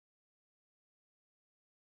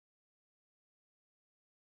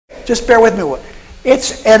just bear with me.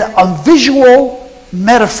 It's a visual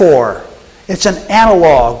metaphor. It's an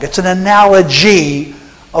analog. It's an analogy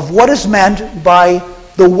of what is meant by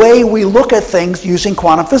the way we look at things using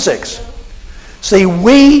quantum physics. See,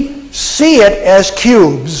 we see it as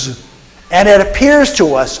cubes, and it appears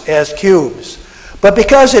to us as cubes. But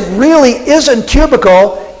because it really isn't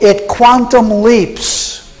cubical, it quantum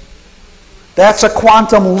leaps. That's a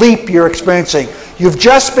quantum leap you're experiencing. You've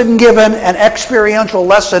just been given an experiential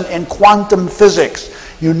lesson in quantum physics.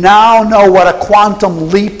 You now know what a quantum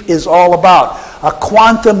leap is all about. A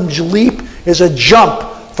quantum leap is a jump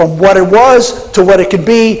from what it was to what it could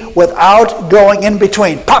be without going in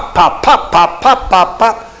between. Pop, pop, pop, pop, pop, pop,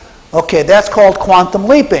 pop. Okay, that's called quantum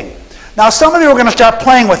leaping. Now, some of you are going to start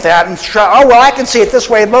playing with that and try, oh, well, I can see it this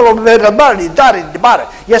way, a little bit about it.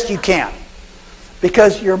 Yes, you can.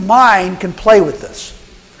 Because your mind can play with this.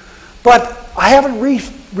 But I haven't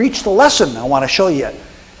reached the lesson I want to show you yet.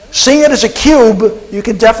 Seeing it as a cube, you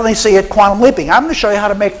can definitely see it quantum leaping. I'm going to show you how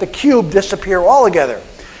to make the cube disappear altogether.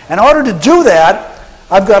 In order to do that,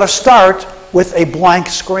 I've got to start with a blank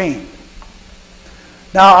screen.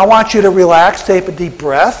 Now, I want you to relax, take a deep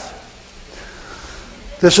breath.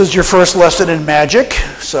 This is your first lesson in magic,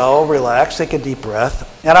 so relax, take a deep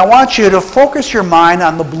breath. And I want you to focus your mind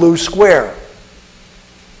on the blue square.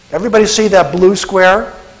 Everybody see that blue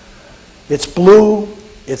square? It's blue,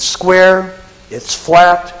 it's square, it's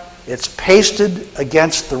flat, it's pasted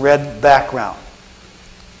against the red background.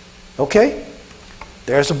 Okay?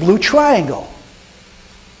 There's a blue triangle.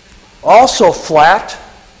 Also flat,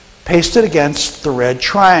 pasted against the red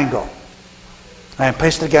triangle. And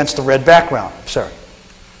pasted against the red background, sorry.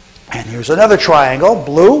 And here's another triangle,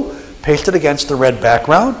 blue, pasted against the red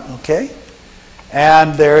background, okay?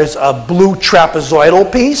 And there's a blue trapezoidal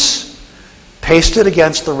piece, pasted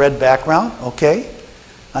against the red background, okay?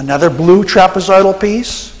 Another blue trapezoidal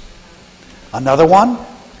piece, another one,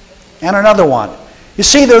 and another one. You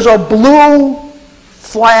see, there's a blue,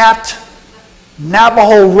 flat,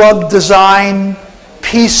 Navajo rug design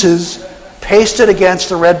pieces pasted against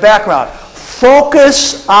the red background.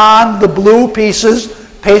 Focus on the blue pieces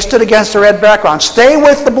pasted against the red background. Stay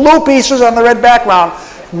with the blue pieces on the red background.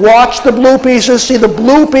 Watch the blue pieces. See the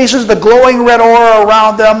blue pieces, the glowing red aura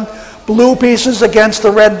around them. Blue pieces against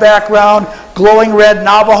the red background. Glowing red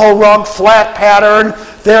Navajo rug, flat pattern.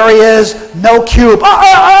 There he is. No cube.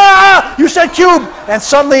 You said cube. And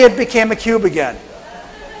suddenly it became a cube again.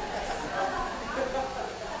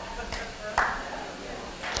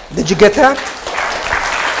 Did you get that?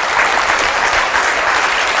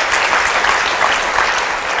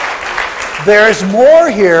 There's more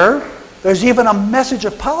here. There's even a message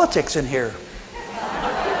of politics in here.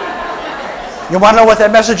 You want to know what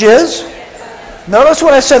that message is? Notice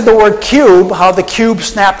when I said the word cube, how the cube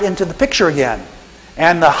snapped into the picture again.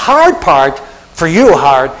 And the hard part, for you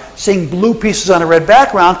hard, seeing blue pieces on a red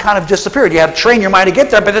background kind of disappeared. You had to train your mind to get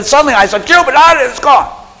there, but then suddenly I said cube and it's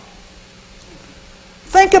gone.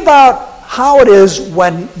 Think about how it is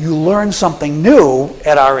when you learn something new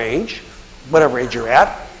at our age, whatever age you're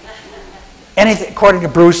at. Anything, according to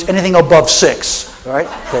Bruce, anything above 6, all right?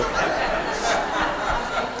 Okay.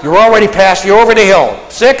 You're already past, you're over the hill.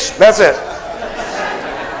 6, that's it.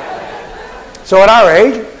 So at our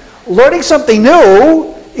age, learning something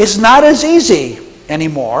new is not as easy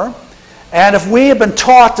anymore. And if we have been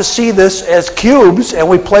taught to see this as cubes, and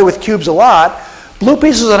we play with cubes a lot, blue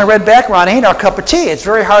pieces on a red background ain't our cup of tea. It's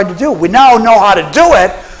very hard to do. We now know how to do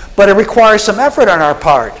it, but it requires some effort on our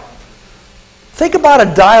part. Think about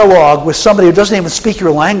a dialogue with somebody who doesn't even speak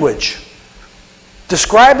your language,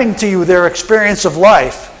 describing to you their experience of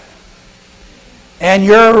life. And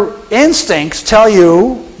your instincts tell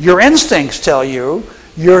you,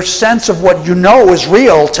 your sense of what you know is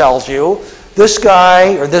real tells you, this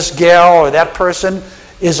guy or this gal or that person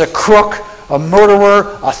is a crook, a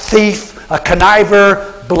murderer, a thief, a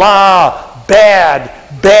conniver, blah, bad,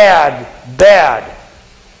 bad, bad.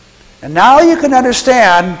 And now you can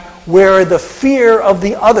understand where the fear of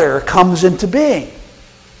the other comes into being.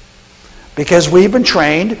 Because we've been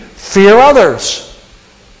trained, fear others.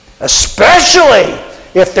 Especially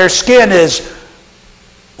if their skin is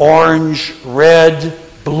orange, red,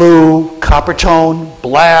 blue, copper tone,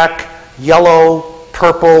 black, yellow,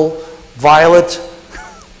 purple, violet.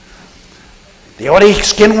 The only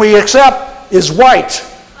skin we accept is white.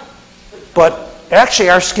 But actually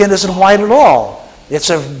our skin isn't white at all.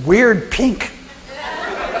 It's a weird pink.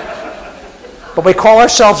 But we call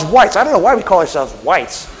ourselves whites. I don't know why we call ourselves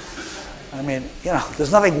whites. I mean, you know,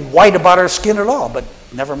 there's nothing white about our skin at all, but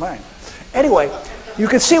never mind. Anyway, you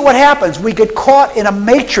can see what happens. We get caught in a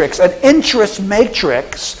matrix, an interest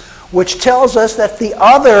matrix, which tells us that the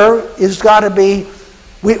other is got to be,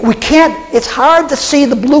 we can't, it's hard to see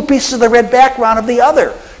the blue pieces of the red background of the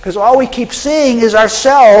other, because all we keep seeing is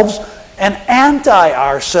ourselves and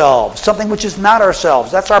anti-ourselves, something which is not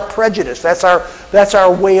ourselves. That's our prejudice. That's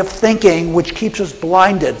our way of thinking, which keeps us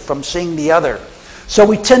blinded from seeing the other. So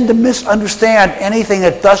we tend to misunderstand anything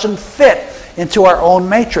that doesn't fit into our own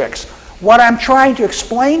matrix. What I'm trying to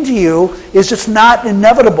explain to you is it's not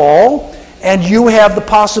inevitable, and you have the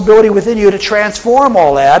possibility within you to transform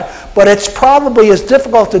all that, but it's probably as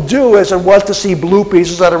difficult to do as it was to see blue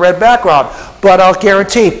pieces on a red background. But I'll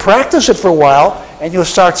guarantee, practice it for a while, and you'll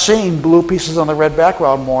start seeing blue pieces on the red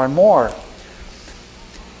background more and more.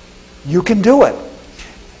 You can do it.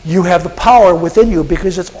 You have the power within you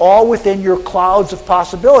because it's all within your clouds of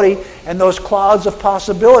possibility, and those clouds of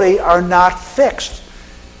possibility are not fixed.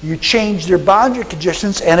 You change their boundary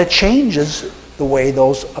conditions, and it changes the way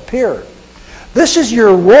those appear. This is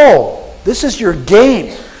your role. This is your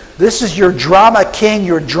game. This is your drama king,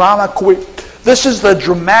 your drama queen. This is the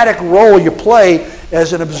dramatic role you play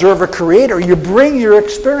as an observer creator. You bring your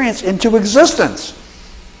experience into existence.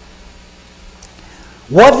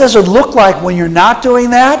 What does it look like when you're not doing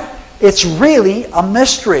that? It's really a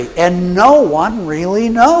mystery, and no one really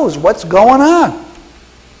knows what's going on.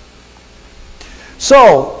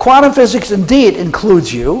 So, quantum physics indeed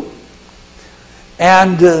includes you,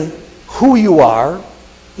 and who you are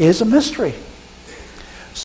is a mystery.